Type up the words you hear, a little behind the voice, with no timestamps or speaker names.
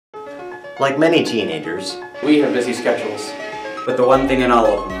Like many teenagers, we have busy schedules. But the one thing in all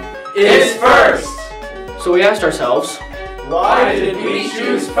of them is first! So we asked ourselves, why did we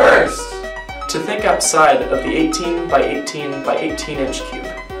choose first? To think outside of the 18 by 18 by 18 inch cube.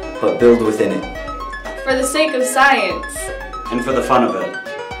 but build within it. For the sake of science. And for the fun of it.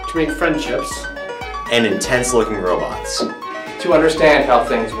 to make friendships, and intense-looking robots. To understand how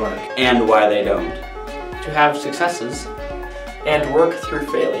things work. And why they don't. to have successes, And work through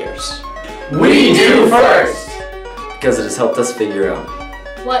failures. We do first! Because it has helped us figure out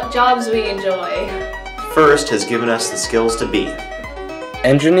What jobs we enjoy. First has given us the skills to be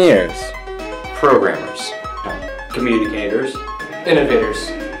engineers, programmers, communicators, Innovators.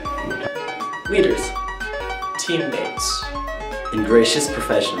 leaders, Teammates. and gracious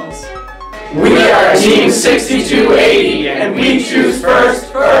professionals. We are Team 6280 and we choose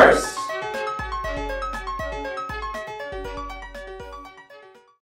first!